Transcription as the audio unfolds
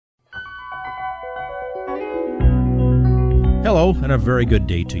Hello, and a very good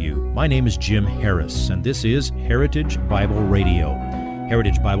day to you. My name is Jim Harris, and this is Heritage Bible Radio.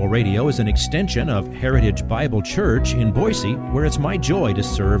 Heritage Bible Radio is an extension of Heritage Bible Church in Boise, where it's my joy to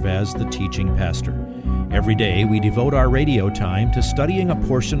serve as the teaching pastor. Every day, we devote our radio time to studying a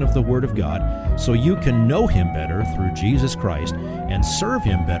portion of the Word of God so you can know Him better through Jesus Christ and serve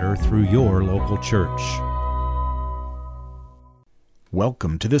Him better through your local church.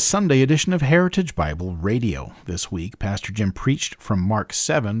 Welcome to this Sunday edition of Heritage Bible Radio. This week, Pastor Jim preached from Mark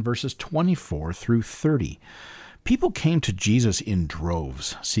 7, verses 24 through 30. People came to Jesus in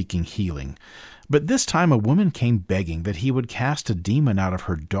droves, seeking healing. But this time a woman came begging that he would cast a demon out of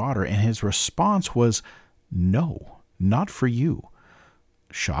her daughter, and his response was, "No, not for you."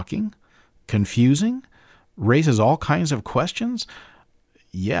 Shocking? Confusing? Raises all kinds of questions?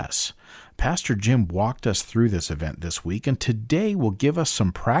 Yes. Pastor Jim walked us through this event this week, and today will give us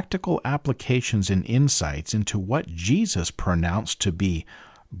some practical applications and insights into what Jesus pronounced to be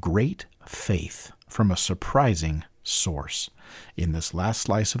great faith from a surprising source in this last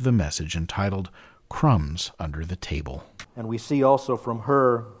slice of the message entitled Crumbs Under the Table. And we see also from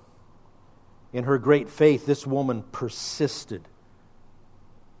her, in her great faith, this woman persisted.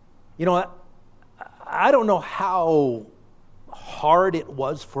 You know, I don't know how hard it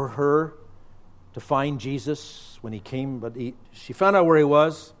was for her to find Jesus when He came, but she found out where He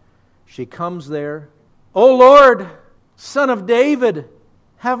was. She comes there. "O Lord, Son of David,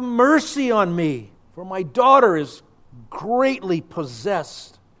 have mercy on me, for my daughter is greatly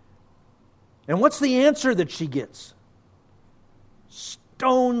possessed." And what's the answer that she gets?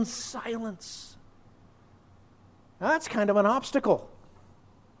 Stone silence. Now, that's kind of an obstacle.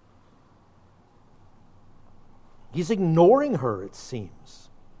 He's ignoring her, it seems.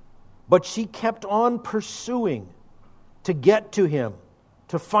 But she kept on pursuing to get to Him,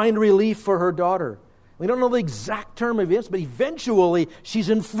 to find relief for her daughter. We don't know the exact term of events, but eventually she's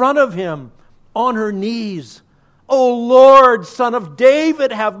in front of Him on her knees. "O Lord, Son of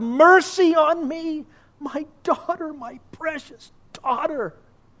David, have mercy on me, my daughter, my precious daughter."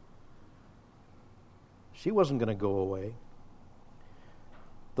 She wasn't going to go away.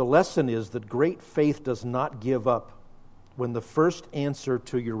 The lesson is that great faith does not give up when the first answer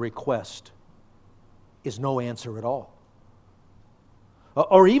to your request is no answer at all.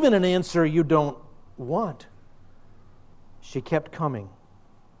 Or even an answer you don't want. She kept coming.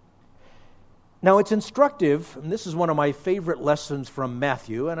 Now it's instructive, and this is one of my favorite lessons from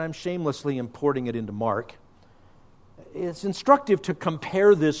Matthew, and I'm shamelessly importing it into Mark. It's instructive to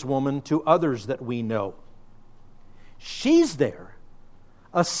compare this woman to others that we know. She's there.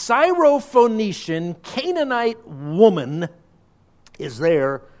 A Syrophoenician Canaanite woman is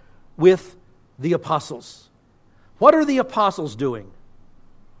there with the apostles. What are the apostles doing?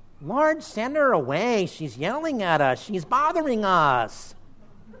 "Lord, send her away. She's yelling at us. She's bothering us."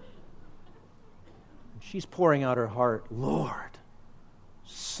 She's pouring out her heart. "Lord,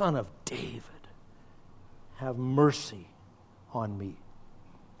 Son of David, have mercy on me."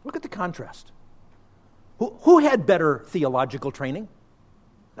 Look at the contrast. Who had better theological training?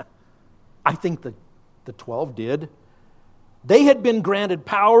 I think the 12 did. They had been granted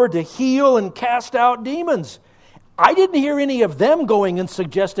power to heal and cast out demons. I didn't hear any of them going and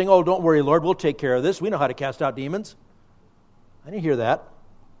suggesting, "Oh, don't worry, Lord, we'll take care of this. We know how to cast out demons." I didn't hear that.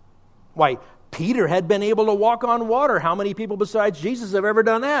 Why, Peter had been able to walk on water. How many people besides Jesus have ever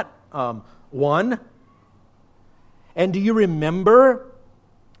done that? One. And do you remember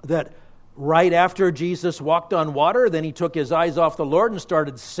that right after Jesus walked on water, then He took His eyes off the Lord and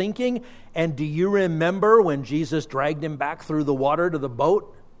started sinking? And do you remember when Jesus dragged him back through the water to the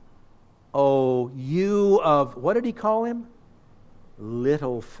boat? "Oh, you of," what did He call him?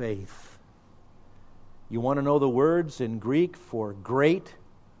 "Little faith." You want to know the words in Greek for great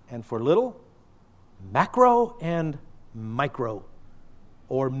and for little? Macro and micro,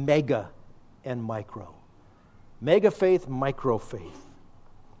 or mega and micro. Mega faith, micro faith.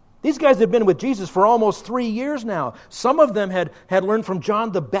 These guys have been with Jesus for almost 3 years now. Some of them had learned from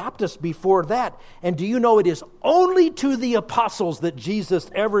John the Baptist before that. And do you know it is only to the apostles that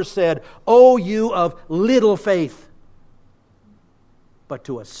Jesus ever said, "Oh, you of little faith." But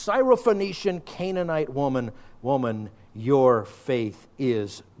to a Syrophoenician Canaanite woman, your faith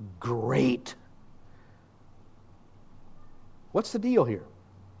is great. What's the deal here?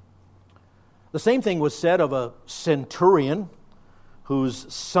 The same thing was said of a centurion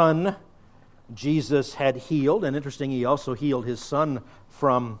whose son Jesus had healed. And interesting, he also healed his son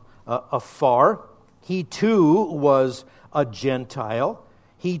from afar. He too was a Gentile.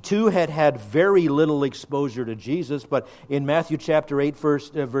 He too had had very little exposure to Jesus, but in Matthew chapter 8, verse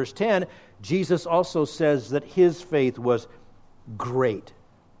 10, Jesus also says that his faith was great.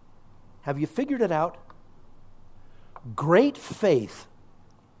 Have you figured it out? Great faith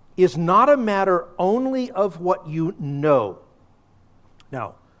is not a matter only of what you know.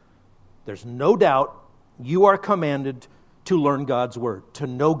 Now, there's no doubt you are commanded to learn God's Word, to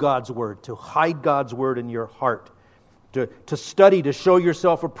know God's Word, to hide God's Word in your heart, to study, to show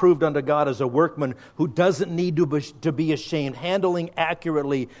yourself approved unto God as a workman who doesn't need to be ashamed, handling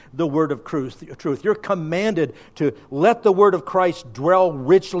accurately the word of truth. You're commanded to let the word of Christ dwell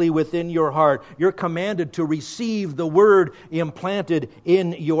richly within your heart. You're commanded to receive the word implanted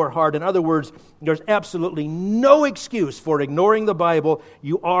in your heart. In other words, there's absolutely no excuse for ignoring the Bible.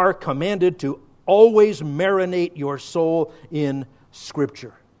 You are commanded to always marinate your soul in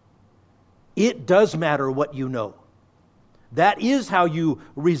Scripture. It does matter what you know. That is how you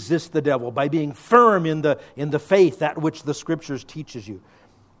resist the devil, by being firm in the faith, that which the Scriptures teaches you.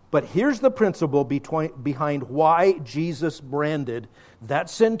 But here's the principle behind why Jesus branded that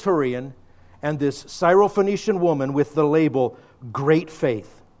centurion and this Syrophoenician woman with the label, great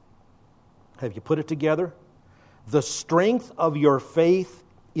faith. Have you put it together? The strength of your faith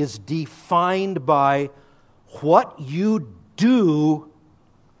is defined by what you do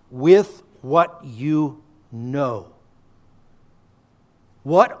with what you know.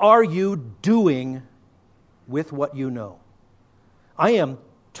 What are you doing with what you know? I am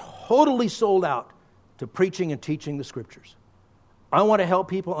totally sold out to preaching and teaching the Scriptures. I want to help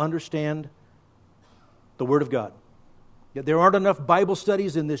people understand the Word of God. There aren't enough Bible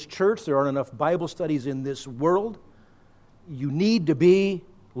studies in this church. There aren't enough Bible studies in this world. You need to be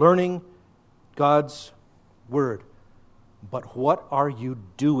learning God's Word. But what are you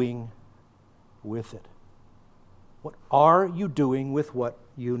doing with it? What are you doing with what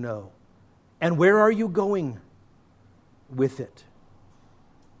you know? And where are you going with it?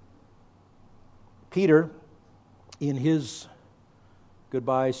 Peter, in his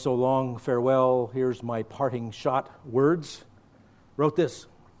goodbye, so long, farewell, here's my parting shot words, wrote this.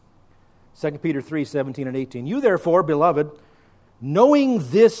 2 Peter 3, 17 and 18. You therefore, beloved,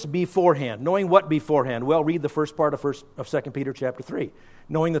 knowing this beforehand. Knowing what beforehand? Well, read the first part of 2 Peter chapter 3.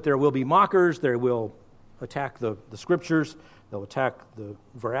 Knowing that there will be mockers, there will attack the Scriptures, they'll attack the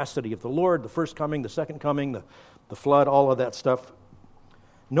veracity of the Lord, the first coming, the second coming, the flood, all of that stuff.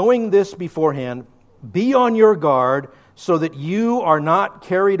 Knowing this beforehand, be on your guard so that you are not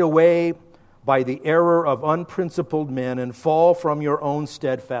carried away by the error of unprincipled men and fall from your own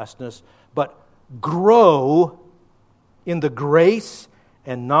steadfastness, but grow in the grace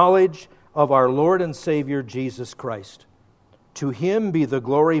and knowledge of our Lord and Savior Jesus Christ. To Him be the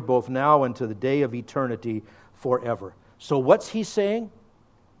glory both now and to the day of eternity forever. So what's he saying?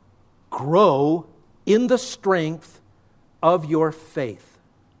 Grow in the strength of your faith.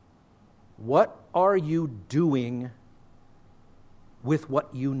 What are you doing with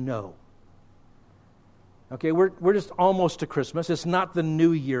what you know? Okay, we're just almost to Christmas. It's not the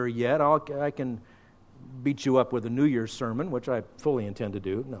New Year yet. I can beat you up with a New Year's sermon, which I fully intend to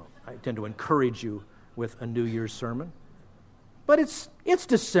do. No, I intend to encourage you with a New Year's sermon. But it's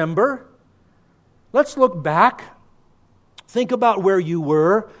December. Let's look back. Think about where you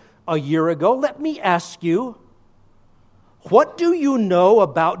were a year ago. Let me ask you, what do you know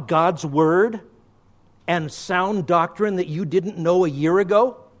about God's Word and sound doctrine that you didn't know a year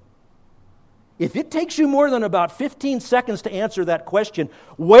ago? If it takes you more than about 15 seconds to answer that question,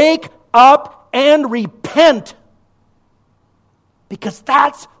 wake up and repent. Because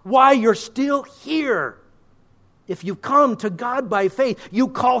that's why you're still here. If you come to God by faith, you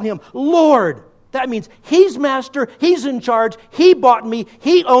call Him Lord. That means He's master, He's in charge, He bought me,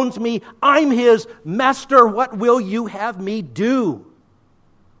 He owns me, I'm His master. What will you have me do?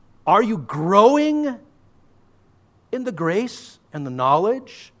 Are you growing in the grace and the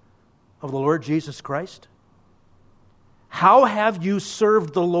knowledge of the Lord Jesus Christ? How have you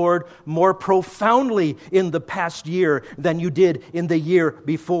served the Lord more profoundly in the past year than you did in the year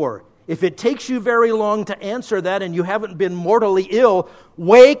before? If it takes you very long to answer that and you haven't been mortally ill,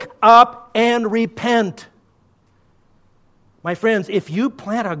 wake up and repent. My friends, if you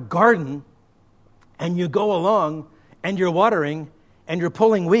plant a garden and you go along and you're watering and you're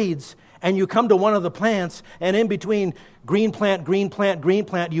pulling weeds and you come to one of the plants and in between green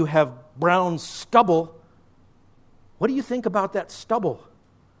plant, you have brown stubble, what do you think about that stubble?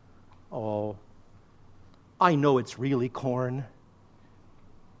 Oh, I know it's really corn.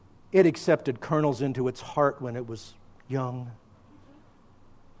 It accepted kernels into its heart when it was young.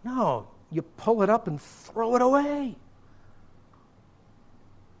 No, you pull it up and throw it away.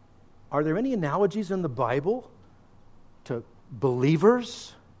 Are there any analogies in the Bible to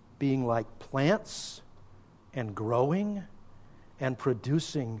believers being like plants and growing and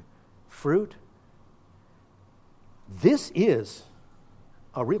producing fruit. This is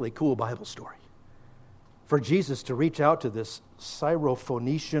a really cool Bible story. For Jesus to reach out to this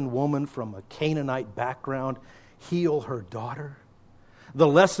Syrophoenician woman from a Canaanite background, heal her daughter. The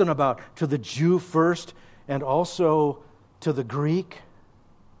lesson about to the Jew first and also to the Greek.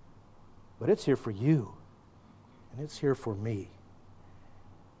 But it's here for you, and it's here for me.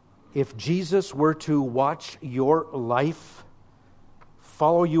 If Jesus were to watch your life,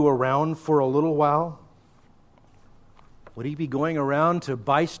 follow you around for a little while, would he be going around to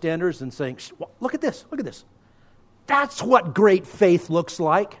bystanders and saying, look at this, look at this. That's what great faith looks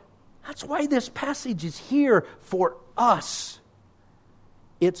like. That's why this passage is here for us.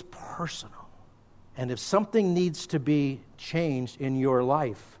 It's personal. And if something needs to be changed in your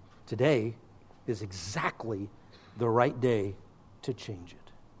life, today is exactly the right day to change it.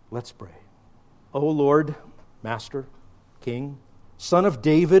 Let's pray. O Lord, Master, King, Son of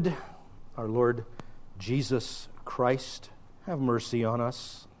David, our Lord Jesus Christ, have mercy on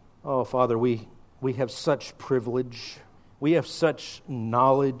us. Oh, Father, we have such privilege. We have such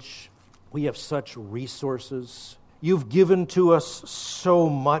knowledge. We have such resources. You've given to us so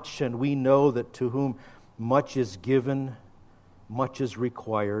much, and we know that to whom much is given, much is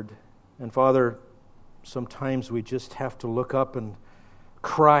required. And Father, sometimes we just have to look up and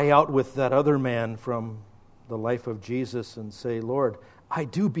cry out with that other man from the life of Jesus and say, Lord, I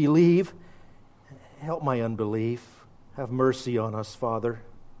do believe. Help my unbelief. Have mercy on us, Father.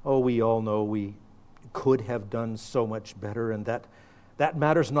 Oh, we all know we could have done so much better, and that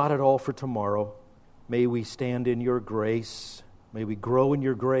matters not at all for tomorrow. May we stand in your grace. May we grow in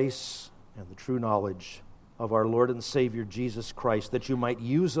your grace and the true knowledge of our Lord and Savior Jesus Christ, that you might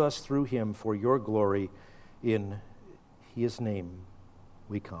use us through him for your glory. In his name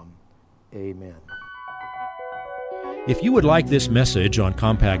we come. Amen. If you would like this message on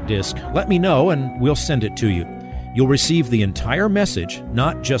compact disc, let me know and we'll send it to you. You'll receive the entire message,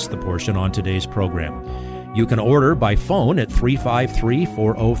 not just the portion on today's program. You can order by phone at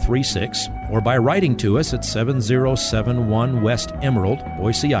 353-4036 or by writing to us at 7071 West Emerald,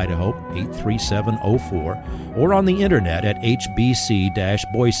 Boise, Idaho, 83704, or on the internet at hbc-boise.org.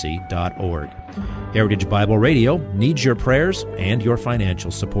 Heritage Bible Radio needs your prayers and your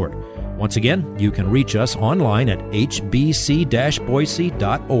financial support. Once again, you can reach us online at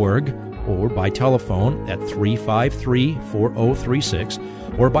hbc-boise.org or by telephone at 353-4036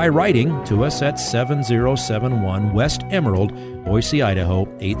 or by writing to us at 7071 West Emerald, Boise, Idaho,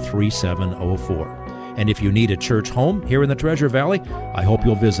 83704. And if you need a church home here in the Treasure Valley, I hope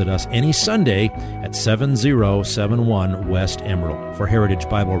you'll visit us any Sunday at 7071 West Emerald. For Heritage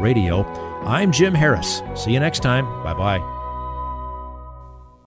Bible Radio, I'm Jim Harris. See you next time. Bye-bye.